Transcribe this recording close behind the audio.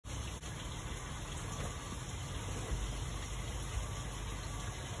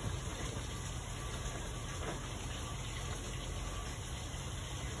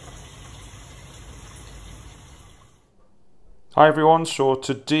Hi everyone, so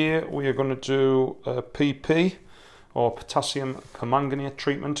today we are going to do a PP or potassium permanganate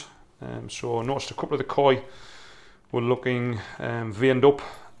treatment. So I noticed a couple of the koi were looking veined up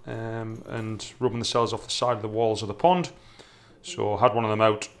and rubbing the cells off the side of the walls of the pond. So I had one of them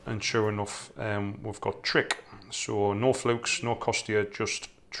out and sure enough we've got trick. So no flukes, no costia, just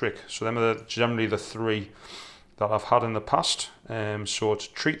trick. So them are generally the three that I've had in the past. So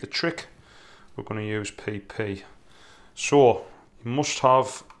to treat the trick we're going to use PP. So you must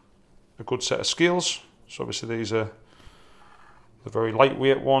have a good set of scales. So obviously these are the very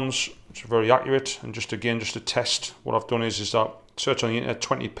lightweight ones, which are very accurate. And just again, just to test, what I've done is that search on the internet,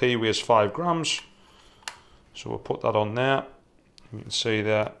 20p weighs 5 grams. So we'll put that on there. You can see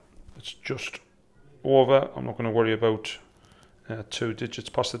there it's just over. I'm not going to worry about 2 digits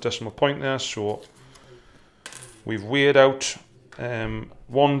past the decimal point there. So we've weighed out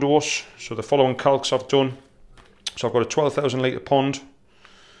one dose. So the following calcs I've done. So I've got a 12,000 litre pond.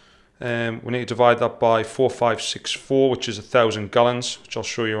 We need to divide that by 4,564, which is 1,000 gallons, which I'll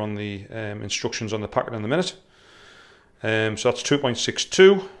show you on the instructions on the packet in a minute. So that's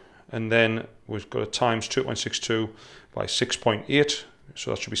 2.62, and then we've got to times 2.62 by 6.8,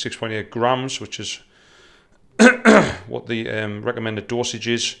 so that should be 6.8 grams, which is what the recommended dosage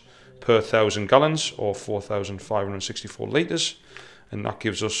is per 1,000 gallons, or 4,564 litres. And that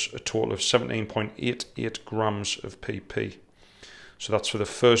gives us a total of 17.88 grams of PP. So that's for the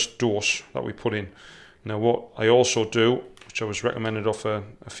first dose that we put in. Now what I also do, which I was recommended off a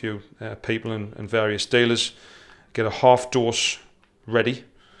few people and various dealers, get a half dose ready,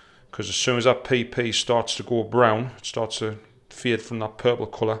 because as soon as that PP starts to go brown, it starts to fade from that purple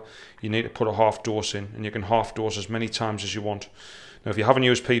colour, you need to put a half dose in, and you can half dose as many times as you want. Now if you haven't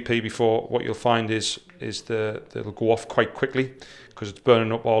used PP before, what you'll find is it'll go off quite quickly because it's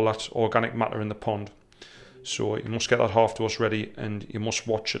burning up all that organic matter in the pond. So you must get that half dose ready, and you must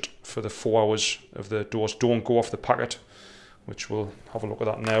watch it for the 4 hours of the dose. Don't go off the packet, which we'll have a look at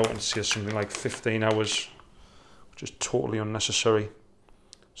that now, and see something like 15 hours, which is totally unnecessary.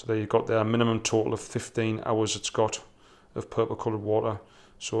 So there you've got there a minimum total of 15 hours it's got of purple coloured water.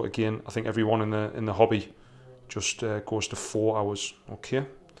 So again, I think everyone in the hobby just goes to 4 hours, okay?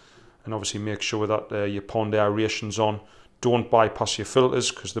 And obviously make sure that your pond aeration's on. Don't bypass your filters,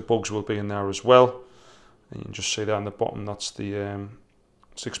 because the bugs will be in there as well. And you can just see there on the bottom, that's the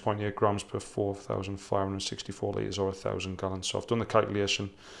 6.8 grams per 4,564 litres, or 1,000 gallons. So I've done the calculation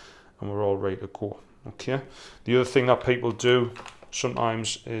and we're all ready to go, okay? The other thing that people do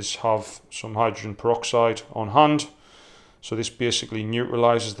sometimes is have some hydrogen peroxide on hand. So this basically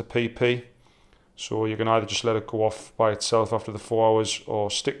neutralises the PP. So you can either just let it go off by itself after the 4 hours,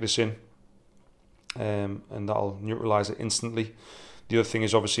 or stick this in and that'll neutralise it instantly. The other thing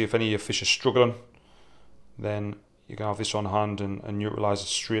is, obviously, if any of your fish are struggling, then you can have this on hand and neutralise it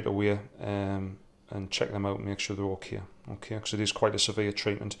straight away, and check them out and make sure they're okay. Okay, because it is quite a severe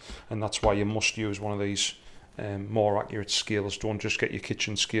treatment, and that's why you must use one of these more accurate scales. Don't just get your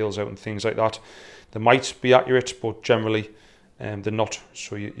kitchen scales out and things like that. They might be accurate, but generally they're not.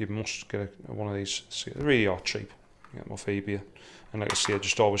 So you must get one of these. They really are cheap. You get them off eBay, and like I say,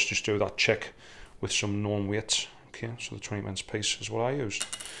 just always do that check with some known weights. Okay, so the 20 pence piece is what I used.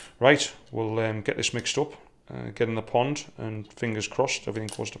 Right, we'll get this mixed up, get in the pond, and fingers crossed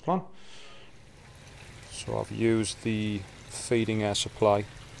everything goes to plan. So I've used the feeding air supply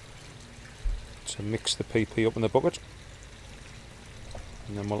to mix the PP up in the bucket,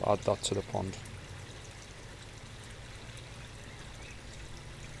 and then we'll add that to the pond.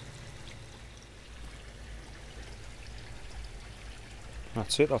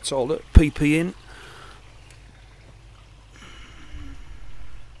 That's it, that's all the PP in.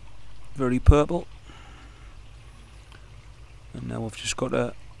 Very purple. And now I've just got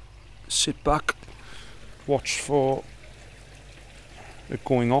to sit back, watch for it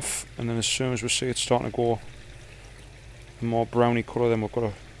going off, and then as soon as we see it starting to go a more browny colour, then we've got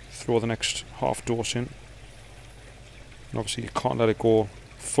to throw the next half dose in. And obviously you can't let it go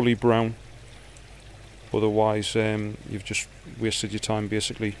fully brown, otherwise you've just wasted your time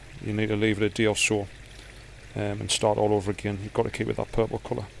basically. You need to leave it a day or so and start all over again. You've got to keep it that purple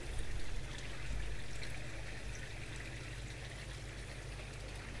colour.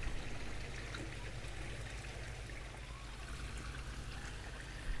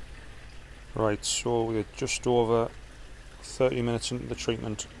 Right, so we're just over 30 minutes into the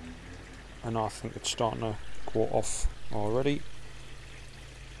treatment, and I think it's starting to go off already.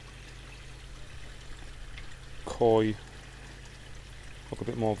 Koi look a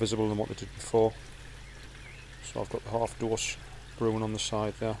bit more visible than what they did before. So I've got the half dose brewing on the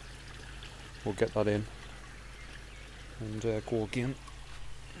side there. We'll get that in, and go again.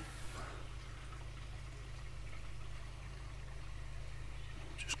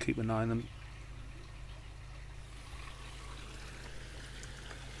 Just keep an eye on them.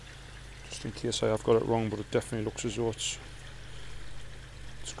 Just in case I have got it wrong, but it definitely looks as though it's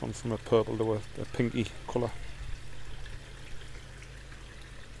gone from a purple to a pinky colour.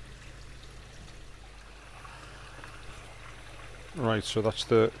 Right, so that's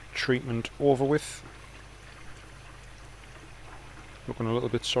the treatment over with. Looking a little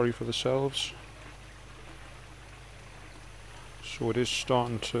bit sorry for themselves. So it is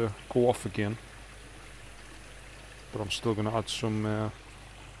starting to go off again, but I'm still going to add some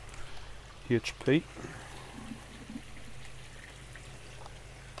HP.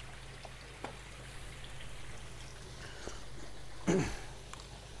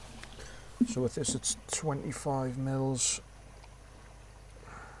 So with this it's 25 mils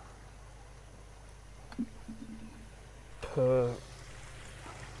per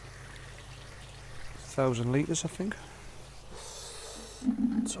 1,000 litres, I think.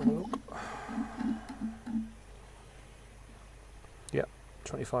 Let's have a look. Yeah,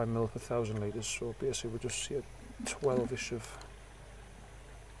 25 mil per 1,000 litres, so basically we'll just see a 12-ish of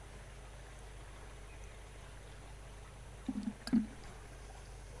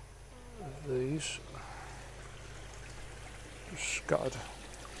these just scattered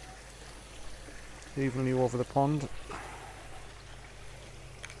evenly over the pond.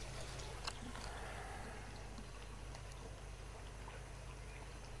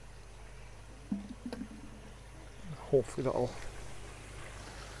 Hopefully that'll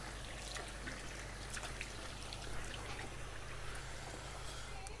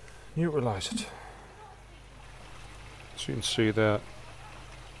neutralise it. So you can see there,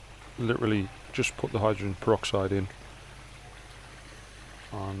 literally just put the hydrogen peroxide in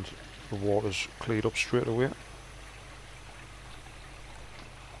and the water's cleared up straight away.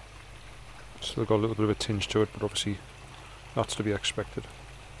 Still got a little bit of a tinge to it, but obviously that's to be expected.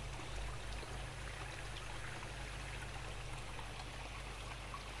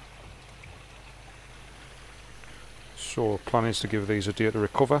 So plan is to give these a day to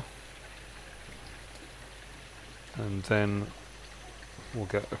recover, and then we'll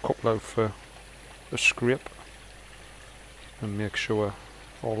get a couple out for a scrape and make sure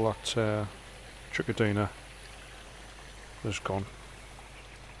all that Trichodina is gone.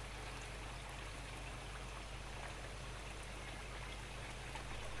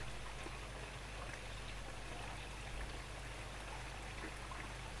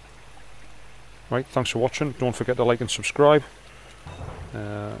 Right, thanks for watching. Don't forget to like and subscribe.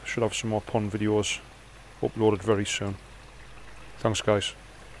 Should have some more pond videos uploaded very soon. Thanks guys.